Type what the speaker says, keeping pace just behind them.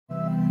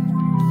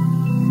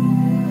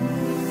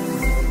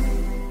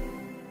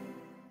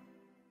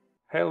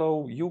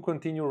Hello, you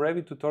continue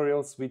Revit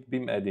tutorials with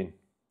BIM Edin.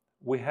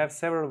 We have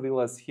several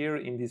villas here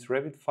in this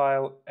Revit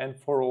file, and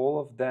for all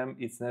of them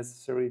it's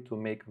necessary to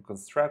make a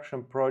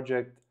construction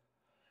project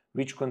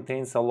which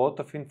contains a lot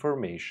of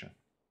information.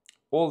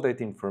 All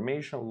that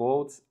information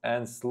loads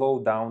and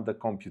slows down the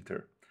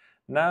computer.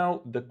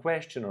 Now the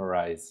question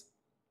arises.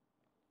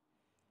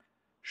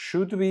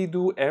 Should we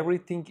do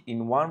everything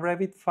in one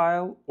Revit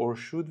file, or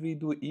should we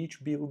do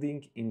each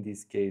building, in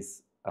this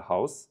case a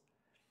house,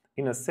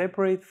 in a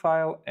separate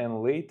file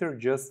and later,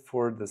 just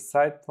for the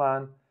site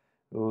plan,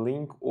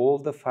 link all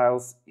the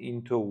files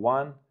into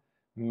one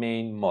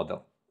main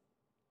model?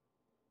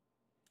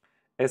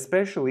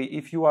 Especially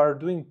if you are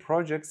doing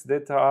projects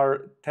that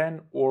are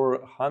 10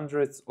 or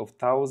hundreds of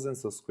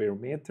thousands of square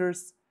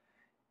meters,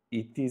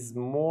 it is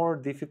more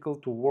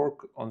difficult to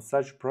work on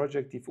such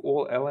project if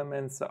all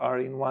elements are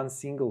in one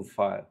single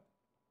file.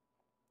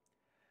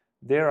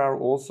 There are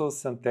also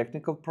some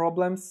technical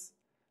problems,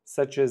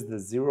 such as the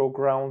zero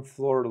ground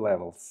floor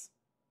levels.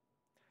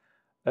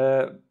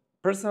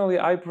 Personally,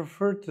 I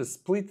prefer to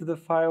split the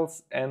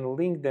files and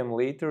link them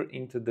later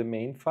into the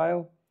main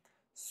file.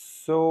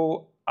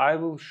 So I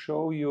will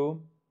show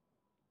you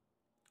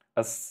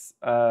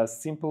a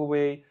simple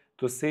way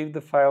to save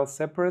the files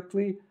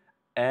separately,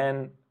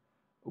 and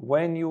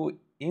when you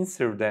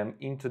insert them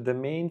into the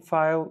main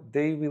file,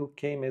 they will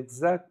come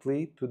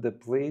exactly to the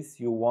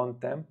place you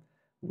want them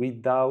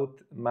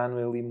without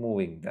manually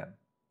moving them.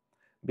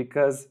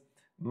 Because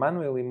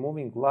manually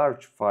moving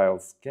large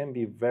files can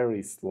be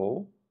very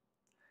slow,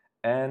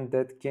 and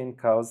that can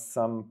cause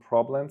some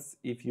problems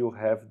if you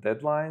have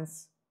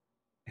deadlines.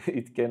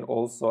 It can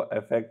also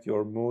affect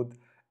your mood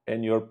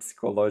and your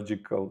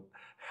psychological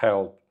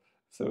health.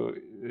 So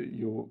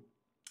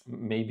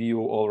maybe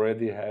you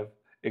already have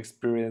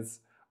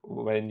experience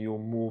when you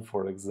move,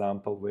 for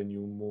example, when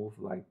you move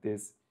like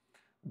this,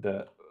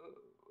 the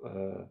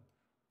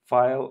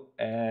file,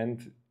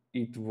 and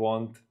it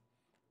won't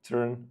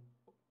turn.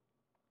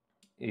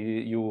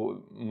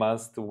 You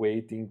must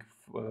waiting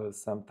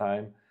some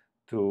time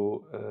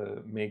to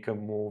make a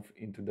move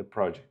into the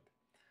project.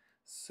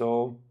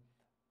 So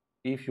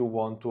if you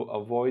want to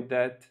avoid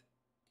that,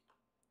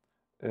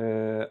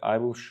 I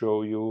will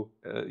show you,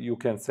 you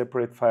can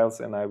separate files,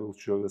 and I will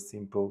show you a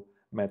simple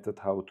method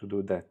how to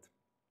do that.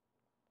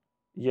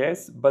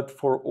 Yes, but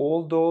for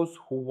all those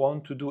who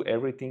want to do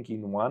everything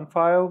in one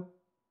file,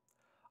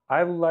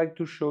 I would like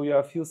to show you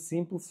a few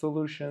simple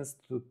solutions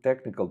to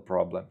technical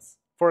problems.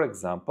 For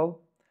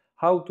example,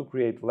 how to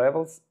create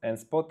levels and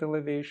spot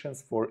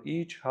elevations for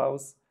each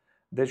house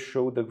that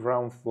show the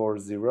ground floor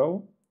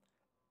 0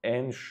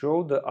 and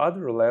show the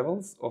other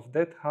levels of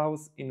that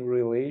house in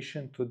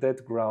relation to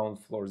that ground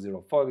floor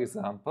 0. For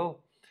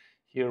example,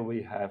 here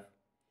we have,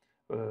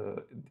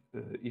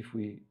 if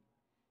we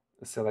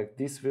select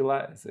this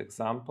villa as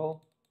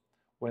example,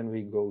 when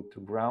we go to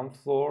ground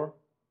floor,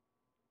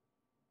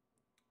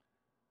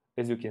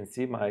 as you can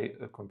see, my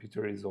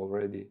computer is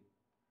already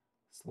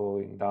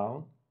slowing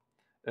down.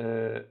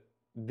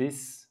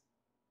 This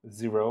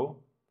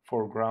 0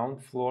 for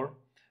ground floor,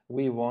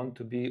 we want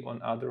to be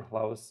on other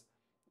house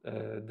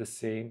the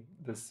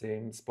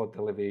same spot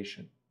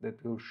elevation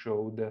that will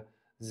show the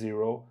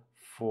 0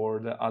 for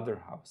the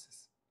other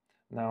houses.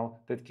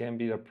 Now that can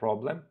be a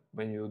problem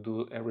when you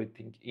do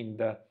everything in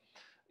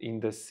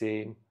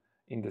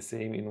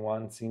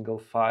one single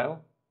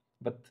file,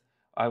 but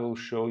I will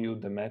show you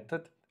the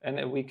method,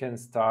 and we can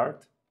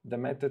start. The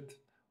method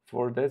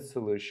for that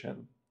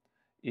solution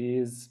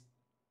is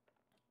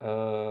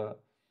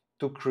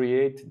to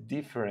create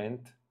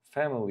different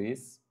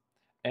families,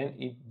 and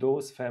in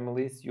those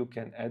families you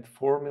can add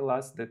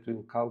formulas that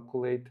will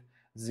calculate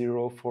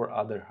 0 for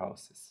other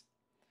houses.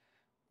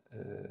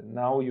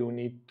 Now you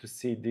need to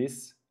see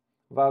this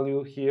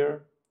value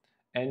here,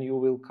 and you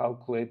will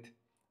calculate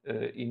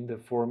in the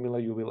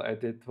formula, you will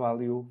add that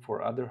value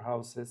for other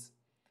houses,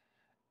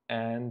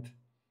 and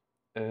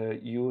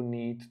you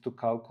need to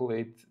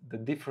calculate the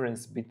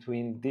difference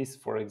between this.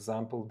 For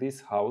example,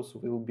 this house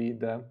will be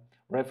the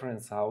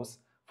reference house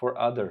for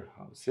other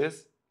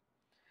houses,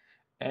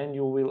 and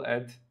you will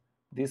add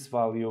this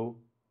value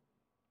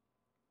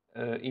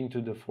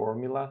into the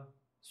formula,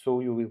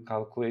 so you will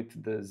calculate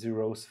the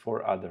zeros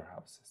for other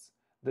houses.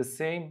 The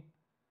same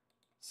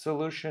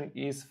solution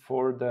is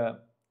for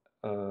the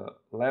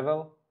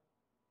level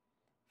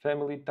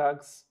family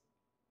tags.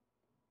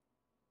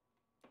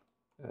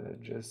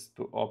 Just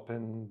to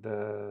open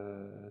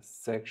the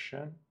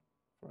section,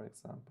 for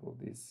example,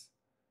 this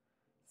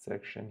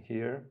section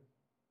here.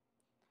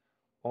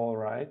 All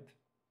right,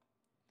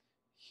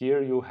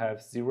 here you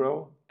have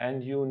 0,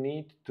 and you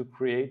need to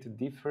create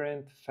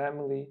different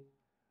families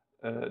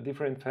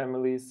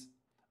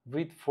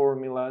with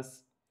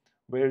formulas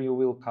where you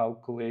will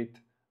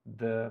calculate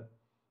the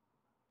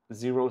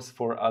zeros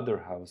for other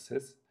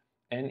houses,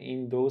 and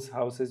in those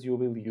houses you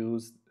will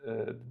use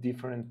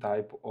different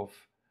type of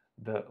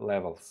the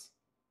levels.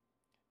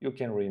 You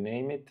can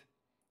rename it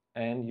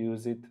and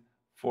use it.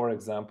 For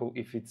example,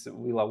 if it's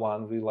Villa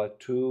 1, Villa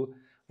 2,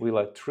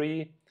 Villa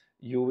 3,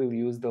 you will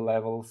use the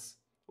levels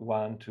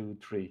 1, 2,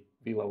 3.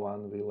 Villa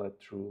 1, Villa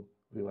 2,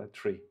 Villa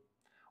 3.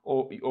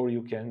 Or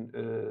you can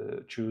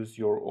choose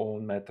your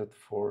own method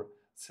for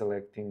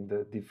selecting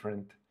the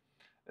different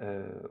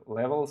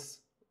levels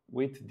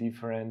with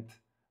different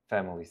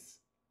families.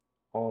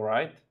 All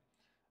right.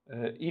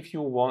 If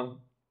you want,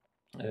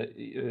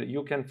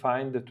 you can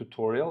find the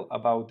tutorial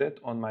about that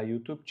on my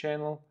YouTube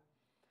channel,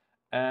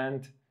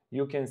 and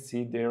you can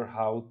see there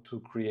how to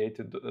create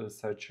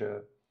such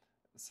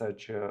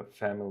a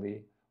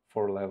family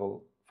for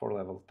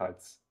level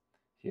types.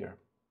 Here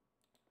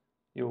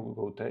you will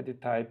go to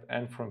edit type,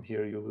 and from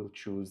here you will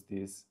choose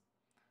these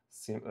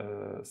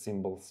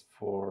symbols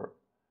for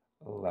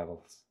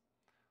levels.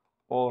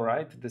 All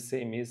right, the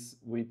same is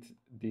with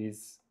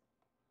these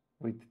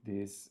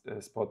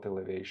spot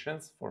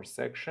elevations for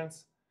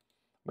sections.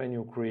 When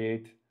you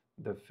create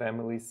the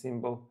family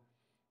symbol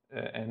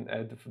and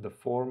add the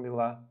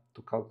formula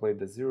to calculate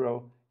the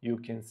zero, you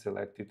can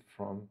select it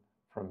from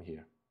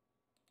here.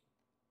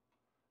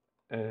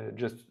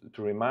 Just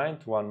to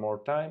remind one more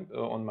time,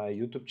 on my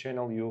YouTube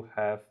channel you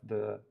have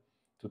the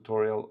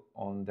tutorial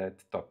on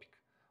that topic.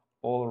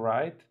 All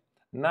right,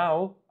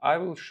 now I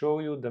will show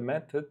you the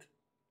method.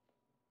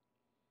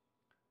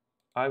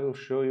 I will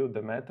show you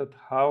the method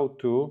how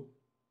to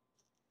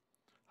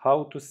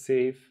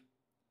save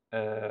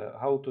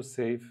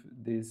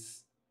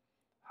these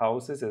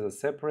houses as a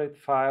separate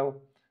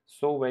file,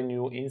 so when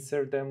you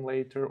insert them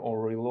later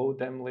or reload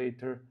them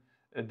later,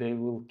 they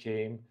will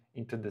came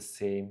into the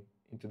same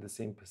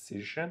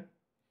position.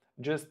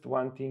 Just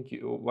one thing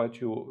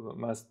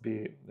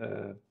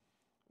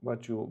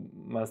what you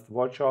must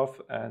watch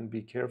of and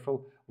be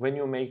careful when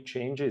you make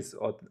changes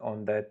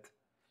on that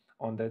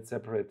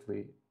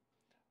separately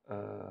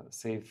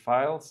saved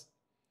files.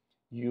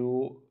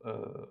 You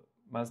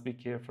must be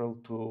careful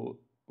to,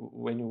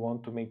 when you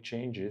want to make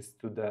changes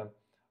to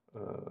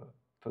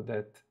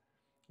that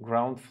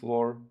ground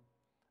floor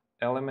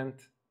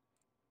element,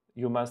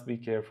 you must be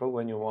careful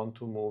when you want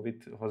to move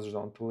it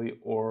horizontally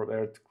or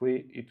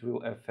vertically. It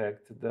will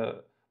affect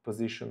the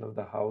position of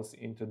the house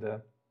into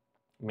the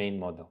main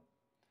model.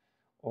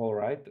 All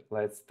right,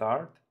 let's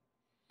start.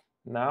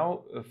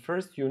 Now,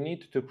 first you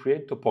need to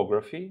create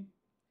topography,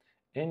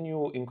 and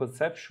in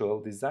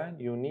conceptual design,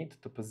 you need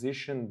to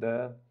position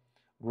the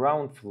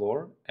ground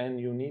floor, and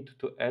you need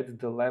to add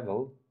the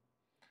level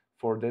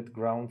for that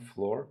ground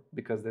floor,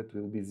 because that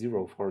will be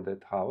 0 for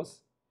that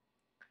house.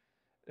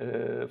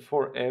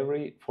 For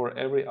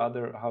every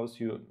other house,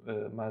 you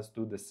must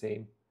do the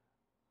same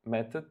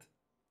method.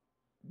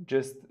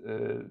 Just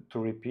to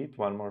repeat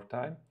one more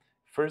time.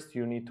 First,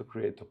 you need to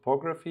create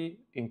topography.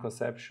 In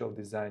conceptual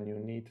design, you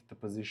need to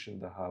position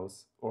the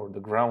house or the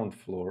ground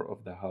floor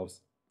of the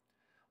house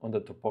on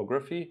the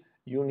topography.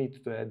 You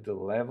need to add the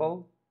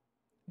level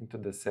into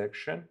the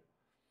section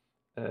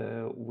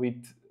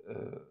with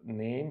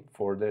name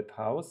for that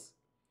house.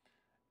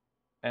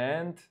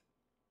 And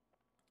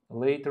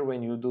later,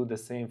 when you do the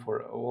same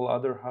for all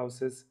other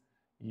houses,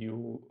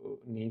 you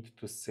need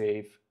to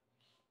save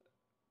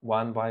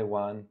one by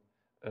one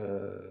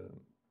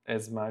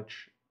as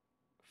much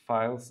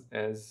files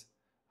as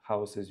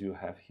houses you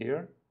have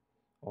here.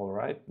 All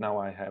right, now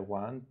I have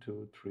 1,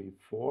 2, 3,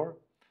 4,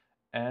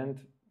 and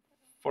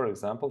for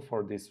example,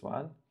 for this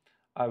one,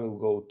 I will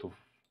go to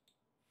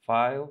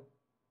File,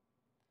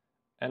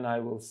 and I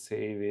will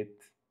save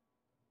it,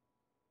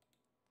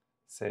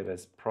 save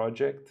as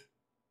project.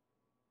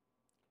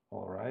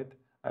 All right,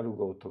 I will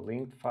go to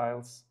linked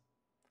files.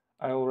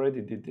 I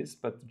already did this,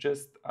 but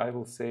just I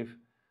will save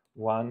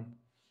one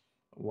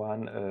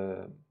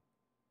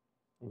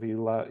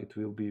villa. It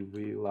will be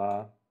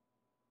villa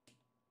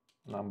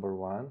number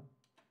 1.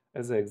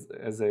 As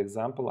an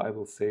example, I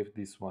will save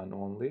this one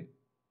only.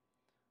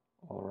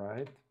 All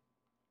right,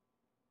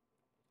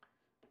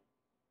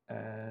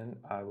 and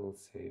I will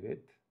save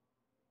it.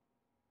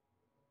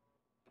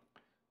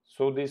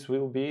 So this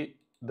will be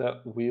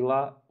the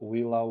villa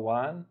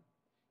 1.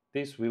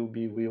 This will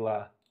be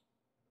villa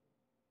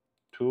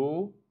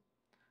 2.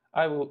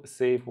 I will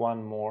save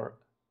one more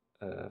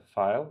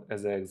file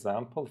as an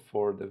example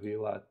for the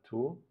villa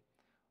 2.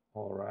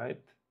 All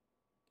right.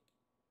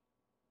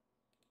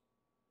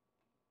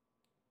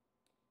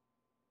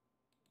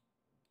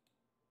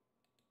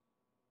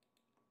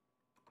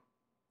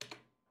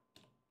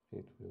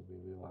 It will be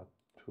villa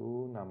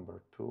 2,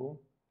 number 2.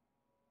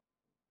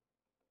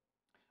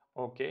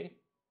 Okay.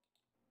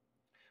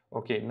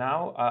 Okay,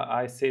 now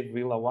I saved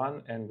villa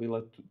 1 and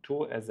villa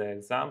 2 as an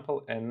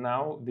example, and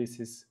now this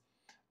is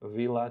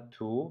villa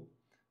 2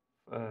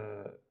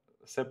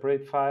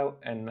 separate file,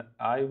 and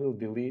I will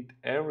delete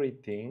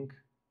everything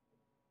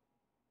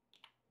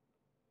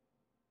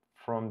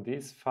from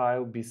this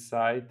file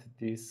beside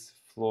this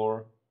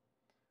floor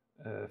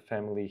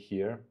family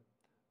here.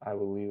 I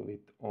will leave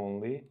it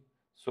only,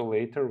 so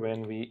later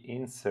when we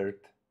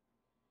insert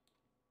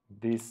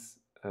this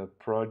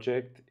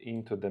project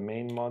into the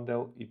main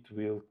model, it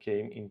will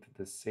came into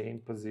the same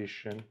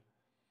position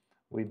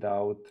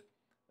without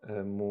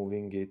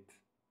moving it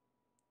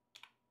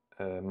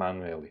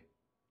manually.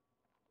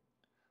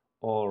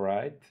 All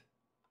right,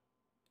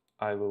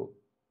 I will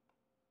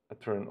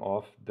turn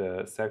off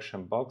the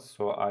section box,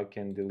 so I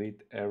can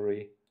delete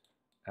every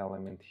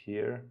element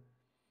here.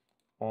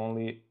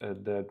 Only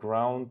the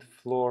ground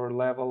floor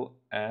level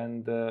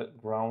and the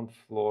ground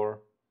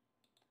floor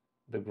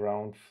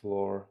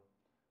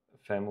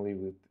family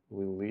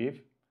will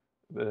leave,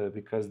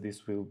 because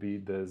this will be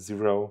the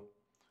zero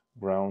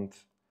ground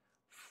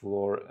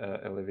floor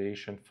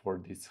elevation for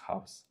this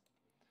house.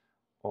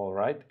 All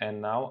right,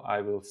 and now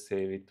I will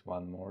save it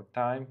one more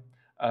time.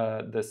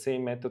 The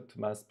same method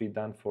must be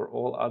done for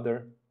all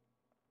other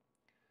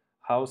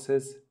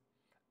houses,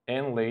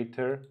 and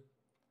later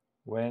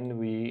when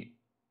we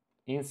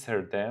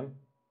insert them,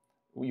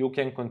 you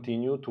can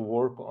continue to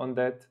work on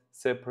that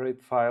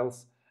separate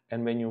files,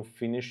 and when you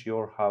finish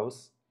your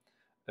house,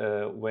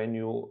 when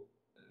you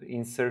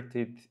insert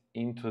it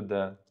into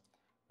the,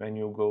 when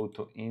you go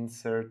to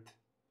insert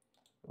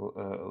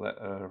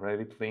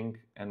Revit link,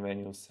 and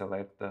when you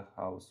select the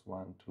house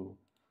 1, 2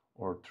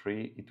 or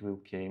 3, it will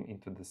came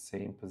into the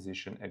same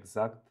position,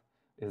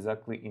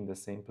 exactly in the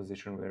same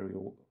position where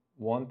you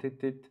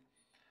wanted it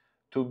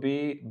to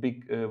be,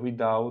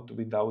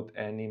 without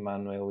any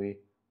manually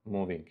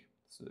moving.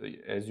 So,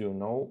 as you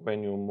know,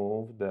 when you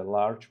move the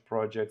large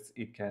projects,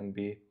 it can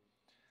be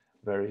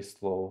very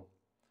slow.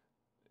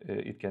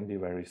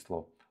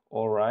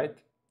 All right,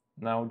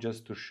 now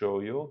just to show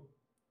you,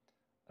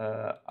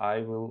 I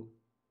will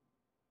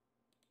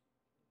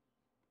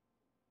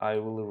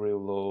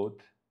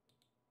reload.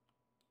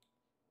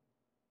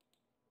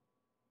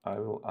 I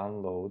will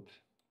unload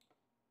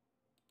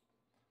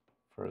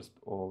first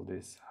all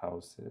these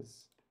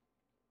houses.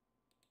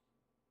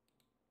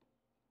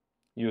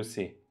 You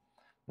see,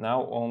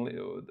 now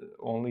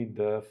only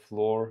the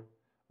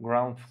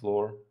ground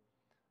floor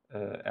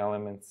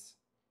elements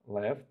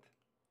left.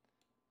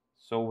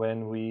 So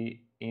when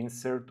we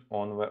insert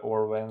on,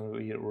 or when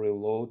we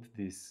reload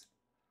these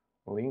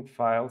linked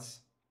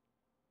files,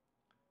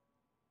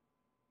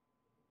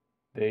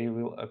 they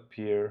will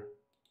appear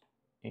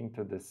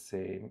into the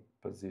same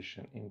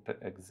position, in the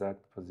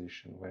exact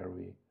position where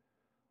we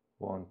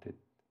want it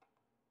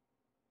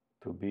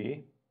to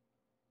be.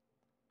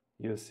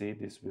 You see,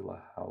 this villa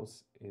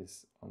house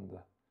is on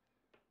the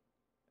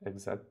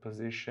exact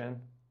position.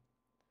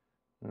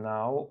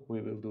 Now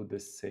we will do the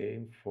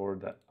same for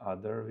the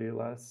other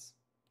villas.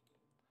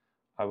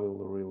 I will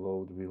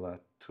reload villa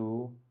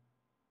 2.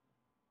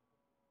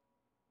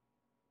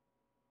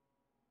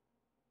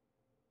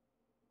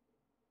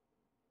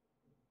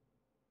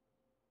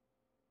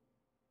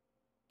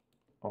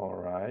 All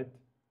right.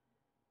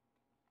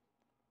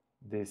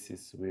 This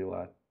is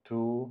villa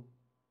 2.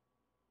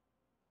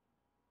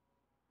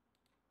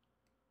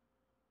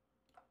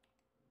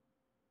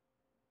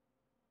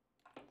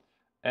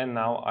 And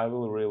now I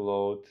will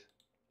reload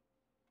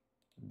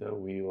the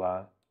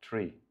villa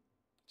 3.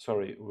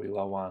 Sorry,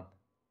 villa 1.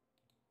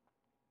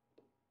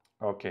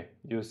 Okay,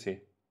 you see.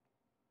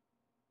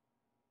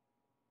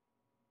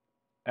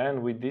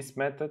 And with this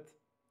method,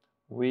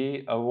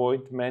 we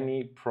avoid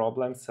many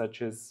problems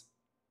such as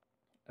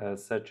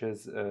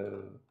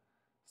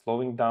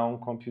slowing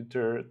down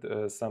computer,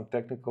 some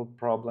technical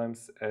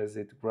problems as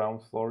it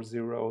ground floor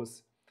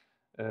zeros,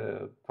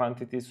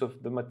 quantities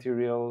of the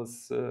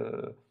materials,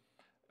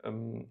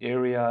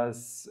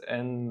 areas,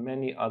 and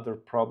many other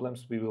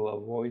problems we will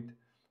avoid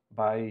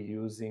by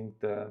using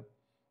the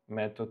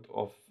method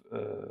of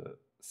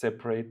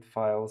separate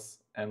files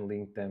and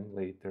link them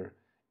later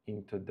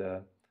into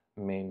the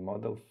main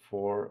model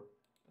for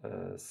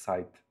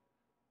site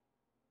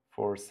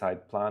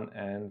plan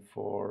and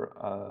for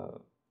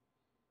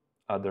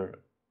other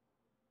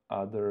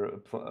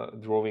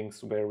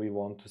drawings where we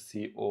want to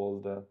see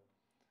all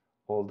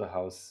the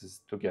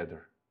houses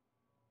together.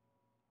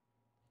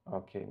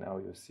 Okay, now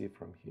you see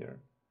from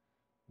here,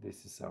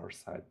 this is our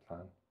site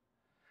plan.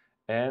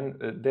 And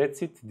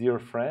that's it, dear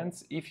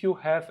friends. If you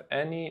have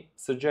any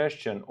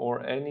suggestion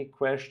or any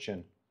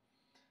question,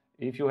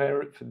 if you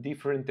have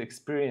different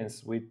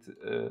experience with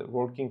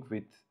working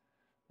with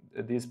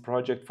this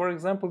project, for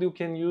example, you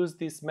can use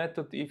this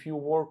method if you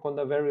work on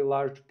a very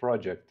large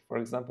project. For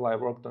example, I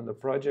worked on the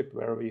project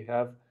where we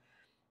had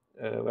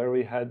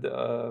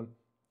a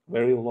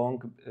very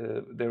long,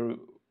 there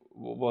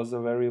was a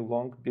very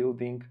long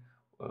building,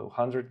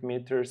 100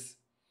 meters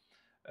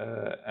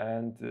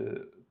and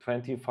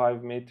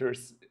 25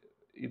 meters.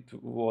 It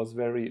was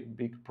very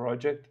big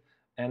project,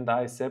 and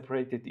I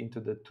separated into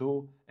the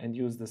two and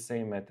used the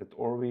same method.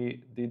 Or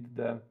we did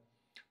the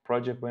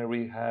project where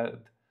we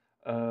had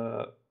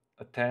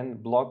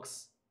 10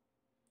 blocks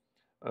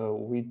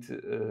with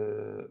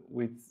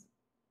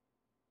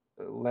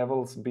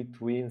levels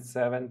between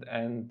 7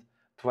 and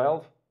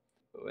 12,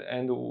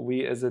 and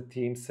we as a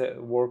team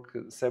work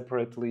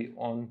separately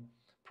on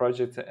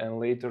projects and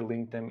later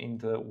link them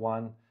into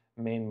one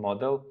main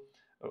model.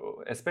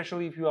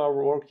 Especially if you are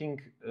working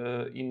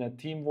in a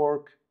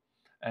teamwork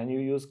and you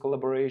use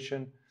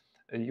collaboration,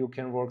 you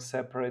can work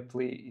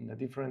separately in a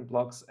different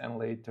blocks and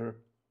later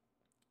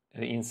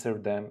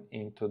insert them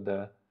into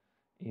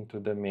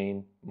the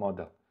main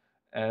model.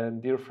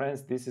 And dear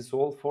friends, this is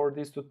all for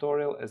this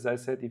tutorial. As I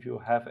said, if you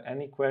have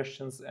any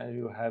questions and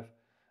you have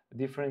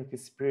different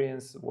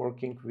experience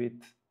working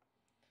with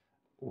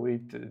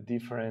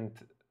different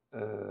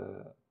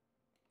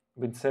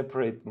with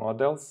separate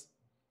models,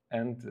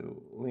 and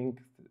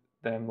link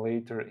them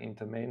later in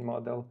the main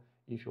model.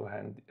 If you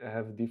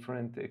have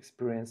different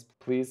experience,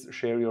 please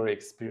share your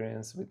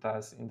experience with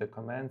us in the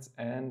comments,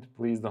 and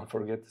please don't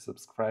forget to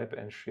subscribe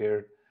and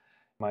share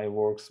my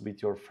works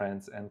with your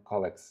friends and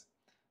colleagues.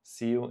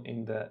 See you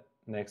in the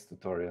next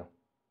tutorial.